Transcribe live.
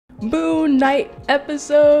Moon Knight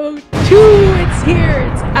episode 2. It's here,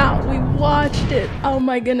 it's out, we watched it. Oh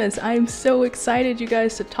my goodness, I'm so excited, you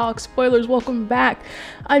guys, to talk spoilers. Welcome back.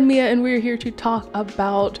 I'm Mia, and we're here to talk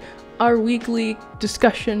about our weekly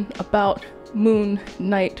discussion about Moon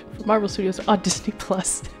Knight from Marvel Studios on Disney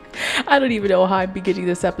Plus. I don't even know how I'm beginning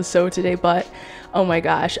this episode today, but oh my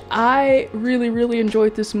gosh, I really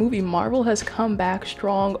enjoyed this movie. Marvel has come back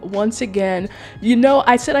strong once again. You know,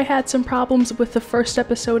 I said I had some problems with the first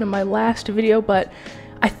episode in my last video, but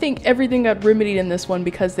I think everything got remedied in this one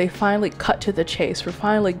because they finally cut to the chase. We're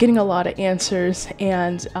finally getting a lot of answers,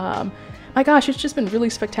 and my gosh, it's just been really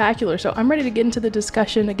spectacular. So I'm ready to get into the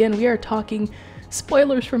discussion. Again, we are talking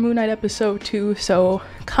spoilers for Moon Knight episode 2, so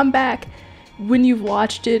come back when you've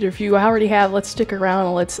watched it, or if you already have, let's stick around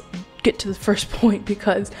and let's get to the first point,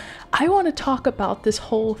 because I want to talk about this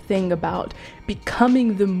whole thing about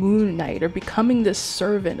becoming the Moon Knight, or becoming this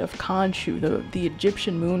servant of Khonshu, the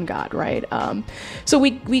Egyptian moon god, right? So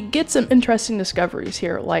we get some interesting discoveries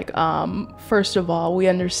here. Like, first of all, we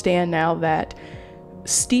understand now that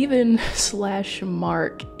Steven /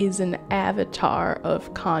 Mark is an avatar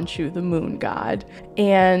of Khonshu, the moon god,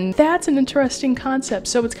 and that's an interesting concept.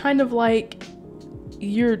 So it's kind of like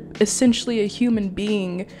you're essentially a human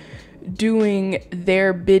being doing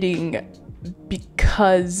their bidding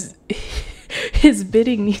because his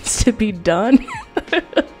bidding needs to be done.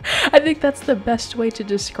 I think that's the best way to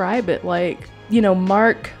describe it. Like, you know,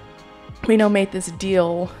 Mark, made this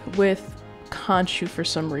deal with Khonshu for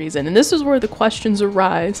some reason, and this is where the questions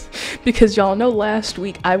arise, because y'all know last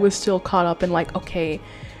week I was still caught up in like, okay,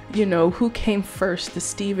 you know, who came first, the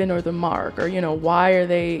Steven or the Mark, or, you know, why are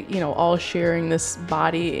they, you know, all sharing this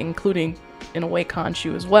body, including in a way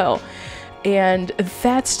Khonshu as well. And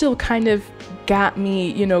that still kind of got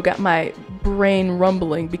me, you know, got my brain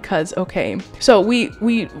rumbling, because okay, so we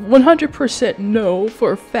 100% know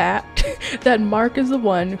for a fact that Mark is the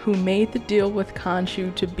one who made the deal with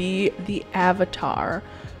Khonshu to be the avatar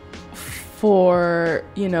for,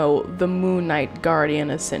 you know, the Moon Knight guardian,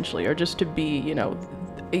 essentially, or just to be, you know,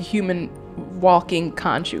 a human walking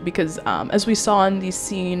Khonshu, because as we saw in the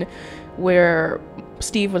scene where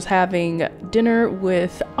Steve was having dinner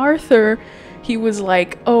with Arthur, he was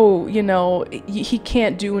like, oh, you know, he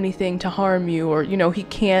can't do anything to harm you, or, you know, he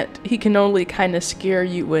can only kind of scare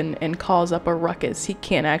you and cause up a ruckus. He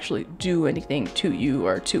can't actually do anything to you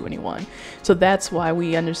or to anyone. So that's why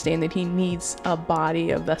we understand that he needs a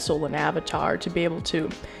body, a vessel, an avatar to be able to,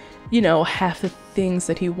 you know, have the things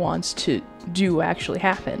that he wants to do actually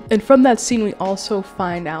happen. And from that scene, we also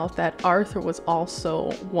find out that Arthur was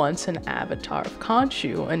also once an avatar of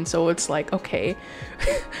Khonshu, and so it's like, okay,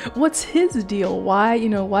 what's his deal? Why, you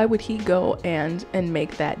know, why would he go and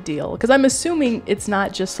make that deal? Because I'm assuming it's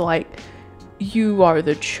not just like you are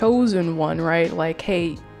the chosen one, right? Like,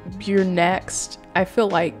 hey, you're next. I feel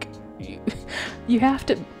like you have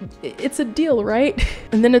to, it's a deal, right?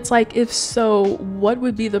 And then it's like, if so, what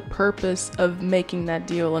would be the purpose of making that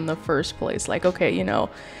deal in the first place? Like, okay, you know,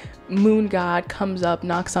 Moon God comes up,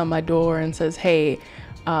 knocks on my door and says, hey,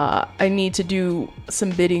 I need to do some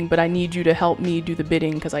bidding, but I need you to help me do the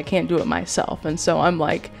bidding because I can't do it myself. And so I'm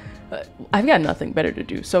like, I've got nothing better to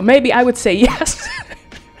do, so maybe I would say yes.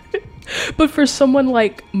 But for someone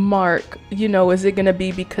like Mark, you know, is it gonna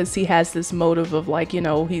be because he has this motive of like, you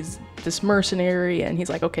know, he's this mercenary and he's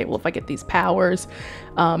like, okay, well, if I get these powers,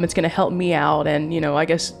 it's gonna help me out, and, you know, I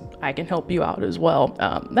guess I can help you out as well.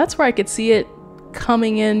 That's where I could see it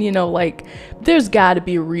coming in, you know, like there's gotta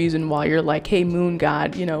be a reason why you're like, hey, Moon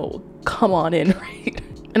God, you know, come on in, right?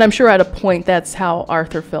 And I'm sure at a point that's how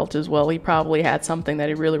Arthur felt as well. He probably had something that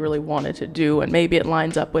he really wanted to do, and maybe it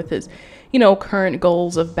lines up with his, you know, current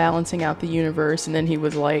goals of balancing out the universe, and then he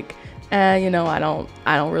was like, you know, I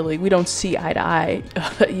don't really, we don't see eye to eye,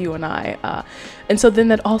 you and I. And so then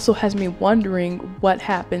that also has me wondering what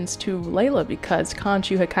happens to Layla, because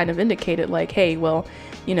Khonshu had kind of indicated like, hey, well,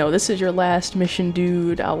 you know, this is your last mission,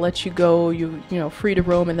 dude. I'll let you go. You know, free to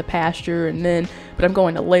roam in the pasture, and then, but I'm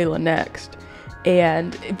going to Layla next.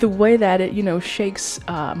 And the way that it, you know, shakes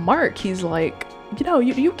Mark, he's like, you know,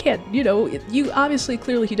 you can't, you know, you obviously,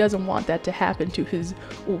 clearly he doesn't want that to happen to his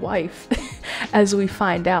wife, as we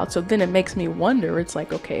find out. So then it makes me wonder, it's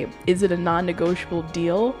like, okay, is it a non-negotiable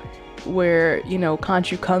deal where, you know,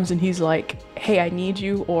 Khonshu comes and he's like, hey, I need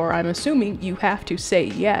you, or I'm assuming you have to say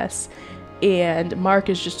yes. And Mark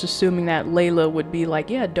is just assuming that Layla would be like,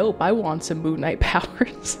 yeah, dope, I want some Moon Knight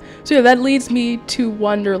powers. So yeah, that leads me to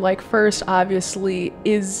wonder, like, first, obviously,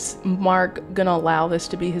 is Mark gonna allow this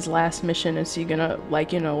to be his last mission? Is he gonna,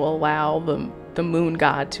 like, you know, allow the moon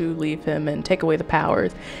god to leave him and take away the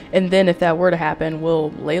powers? And then if that were to happen, will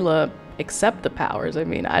Layla accept the powers. I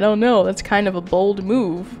mean, I don't know, that's kind of a bold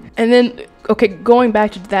move. And then, okay, going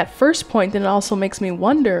back to that first point, then it also makes me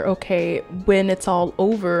wonder, okay, when it's all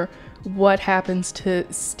over, what happens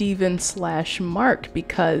to Steven / Mark?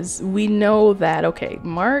 Because we know that, okay,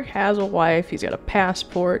 Mark has a wife, he's got a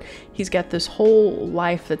passport, he's got this whole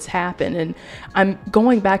life that's happened. And I'm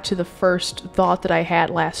going back to the first thought that I had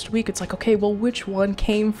last week. It's like, okay, well, which one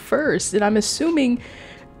came first? And I'm assuming,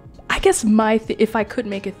 I guess if I could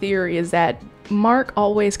make a theory, is that Mark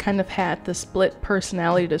always kind of had the split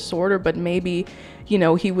personality disorder, but maybe, you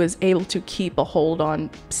know, he was able to keep a hold on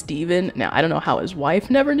Steven. Now, I don't know how his wife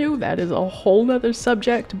never knew. That is a whole nother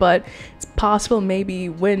subject, but it's possible maybe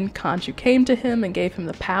when Khonshu came to him and gave him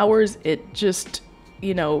the powers, it just,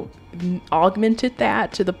 you know, augmented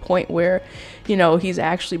that to the point where, you know, he's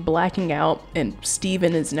actually blacking out and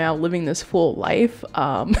Steven is now living this full life.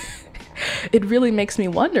 It really makes me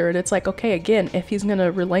wonder. And it's like, okay, again, if he's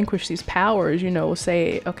gonna relinquish these powers, you know,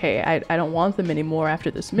 say, okay, I don't want them anymore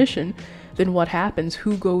after this mission, then what happens?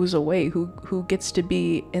 Who goes away? Who gets to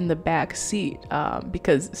be in the back seat?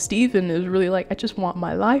 Because Steven is really like, I just want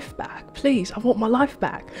my life back, please, I want my life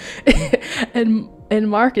back. and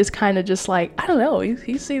Mark is kind of just like, I don't know,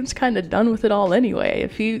 he seems kind of done with it all anyway.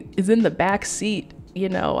 If he is in the back seat, you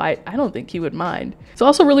know, I don't think he would mind. So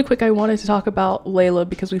also really quick, I wanted to talk about Layla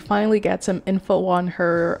because we finally got some info on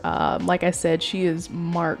her. Like I said, she is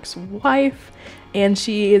Mark's wife, and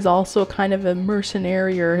she is also kind of a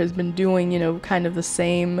mercenary, or has been doing, you know, kind of the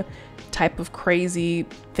same type of crazy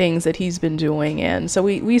things that he's been doing. And so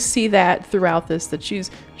we see that throughout this, that she's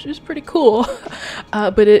pretty cool.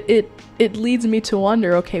 But it leads me to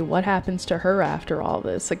wonder, okay, what happens to her after all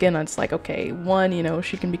this? Again, it's like, okay, one, you know,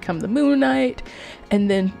 she can become the Moon Knight, and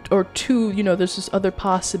then, or two, you know, there's this other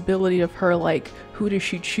possibility of her, like, who does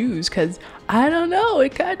she choose? Because I don't know,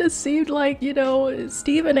 it kind of seemed like, you know,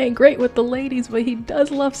 Steven ain't great with the ladies, but he does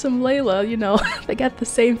love some Layla, you know. They got the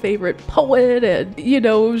same favorite poet, and, you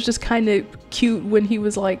know, it was just kind of cute when he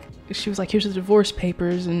was like, she was like, here's the divorce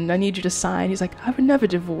papers and I need you to sign. He's like, I would never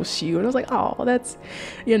divorce you. And I was like, oh, that's,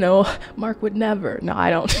 you know, Mark would never. No, I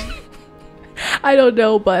don't. I don't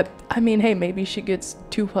know, but I mean, hey, maybe she gets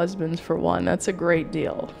 2 husbands for 1. That's a great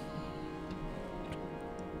deal.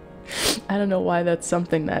 I don't know why that's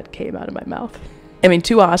something that came out of my mouth. I mean,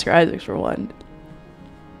 2 Oscar Isaacs for 1.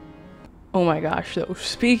 Oh my gosh, so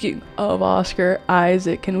speaking of Oscar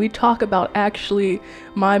Isaac, can we talk about actually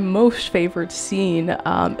my most favorite scene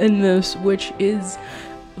in this, which is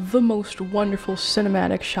the most wonderful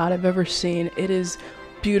cinematic shot I've ever seen. It is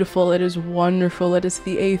beautiful, it is wonderful, it is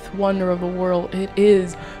the 8th wonder of the world. It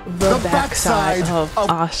is the backside of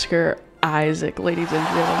Oscar Isaac, ladies and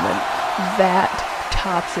gentlemen. That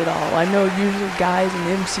tops it all. I know usually guys in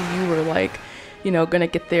the MCU are like, you know, gonna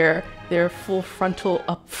get their full frontal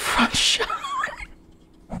up front shot.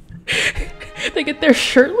 They get their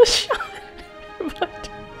shirtless shot. But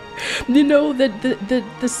you know, the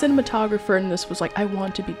cinematographer in this was like, I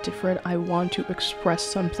want to be different. I want to express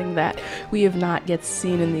something that we have not yet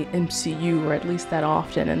seen in the MCU, or at least that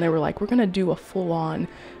often. And they were like, we're gonna do a full-on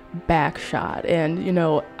back shot. And you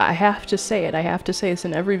know, I have to say it, I have to say this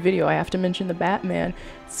in every video, I have to mention the Batman.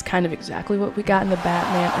 It's kind of exactly what we got in the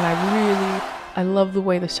Batman, and I love the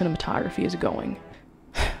way the cinematography is going.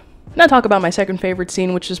 Now talk about my second favorite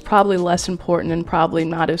scene, which is probably less important and probably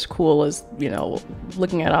not as cool as, you know,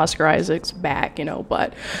 looking at Oscar Isaac's back, you know,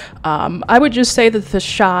 but I would just say that the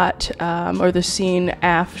shot or the scene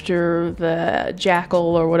after the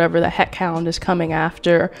Jackal or whatever the heck hound is coming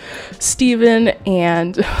after Steven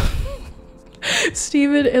and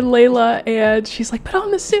Steven and Layla, and she's like, put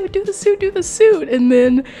on the suit, do the suit, do the suit. And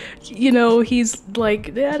then, you know, he's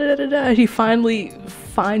like, da, da, da, da. He finally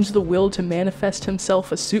finds the will to manifest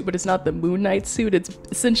himself a suit, but it's not the Moon Knight suit. It's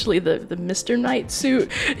essentially the Mr. Knight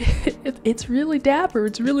suit. It's really dapper.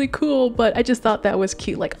 It's really cool, but I just thought that was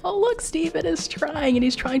cute. Like, oh, look, Steven is trying, and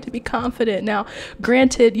he's trying to be confident. Now,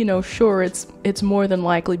 granted, you know, sure, it's more than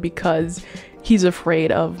likely because he's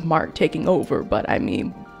afraid of Mark taking over, but I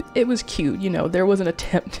mean, it was cute, you know, there was an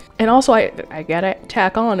attempt. And also I gotta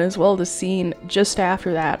tack on as well the scene just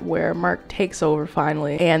after that where Mark takes over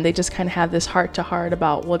finally, and they just kind of have this heart-to-heart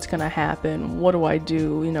about what's gonna happen, what do I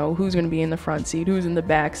do, you know, who's gonna be in the front seat, who's in the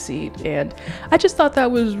back seat. And I just thought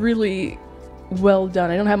that was really well done.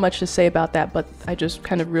 I don't have much to say about that, but I just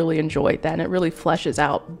kind of really enjoyed that, and it really fleshes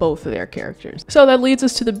out both of their characters. So that leads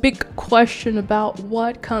us to the big question about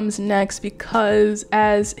what comes next, because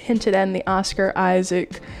as hinted at in the Oscar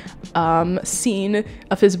Isaac scene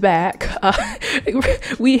of his back,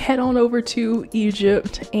 we head on over to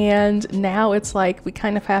Egypt, and now it's like we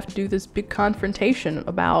kind of have to do this big confrontation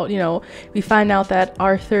about, you know, we find out that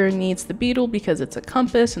Arthur needs the beetle because it's a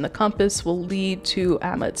compass, and the compass will lead to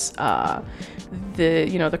Amit's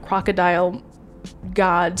the crocodile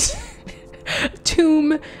god's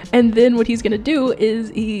tomb, and then what he's gonna do is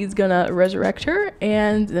he's gonna resurrect her,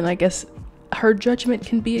 and then I guess her judgment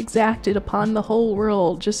can be exacted upon the whole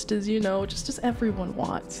world, just as, you know, just as everyone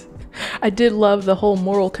wants. I did love the whole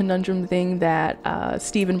moral conundrum thing that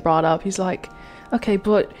Stephen brought up. He's like, okay,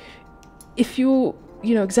 but if you're,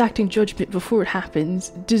 you know, exacting judgment before it happens,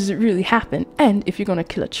 does it really happen? And if you're gonna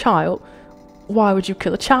kill a child, why would you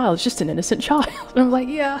kill a child? It's just an innocent child. And I'm like,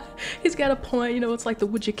 yeah, he's got a point. You know, it's like the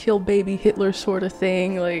would you kill baby Hitler sort of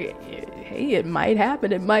thing. Like, hey, it might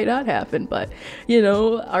happen, it might not happen, but, you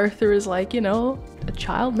know, Arthur is like, you know, a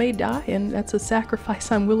child may die, and that's a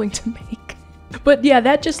sacrifice I'm willing to make. But yeah,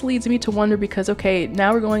 that just leads me to wonder, because, okay,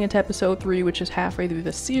 now we're going into episode 3, which is halfway through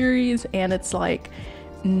the series, and it's like,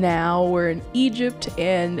 now we're in Egypt,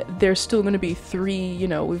 and there's still going to be 3, you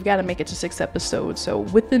know, we've got to make it to 6 episodes. So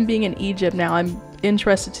with them being in Egypt now, I'm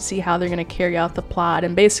interested to see how they're going to carry out the plot,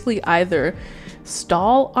 and basically either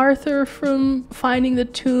stall Arthur from finding the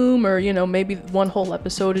tomb, or, you know, maybe one whole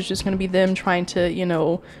episode is just going to be them trying to, you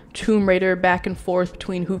know, Tomb Raider back and forth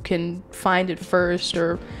between who can find it first,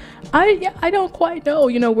 or I don't quite know,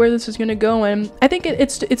 you know, where this is going to go. And I think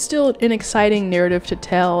it's still an exciting narrative to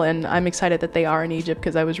tell, and I'm excited that they are in Egypt,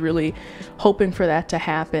 because I was really hoping for that to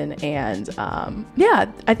happen. And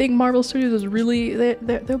yeah, I think Marvel Studios is really,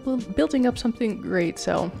 they're building up something great,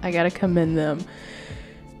 so I gotta commend them.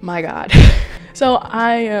 My God. So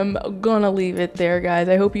I am gonna leave it there, guys.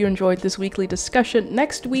 I hope you enjoyed this weekly discussion.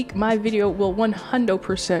 Next week, my video will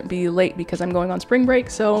 100% be late because I'm going on spring break,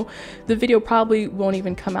 so the video probably won't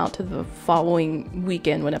even come out to the following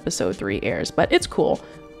weekend when episode 3 airs, but it's cool.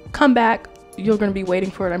 Come back. You're gonna be waiting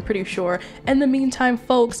for it, I'm pretty sure. In the meantime,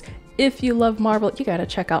 folks, if you love Marvel, you gotta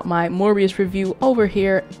check out my Morbius review over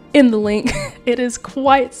here in the link. It is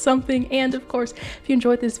quite something. And of course, if you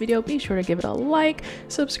enjoyed this video, be sure to give it a like,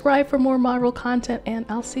 subscribe for more Marvel content, and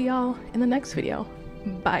I'll see y'all in the next video.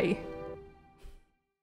 Bye.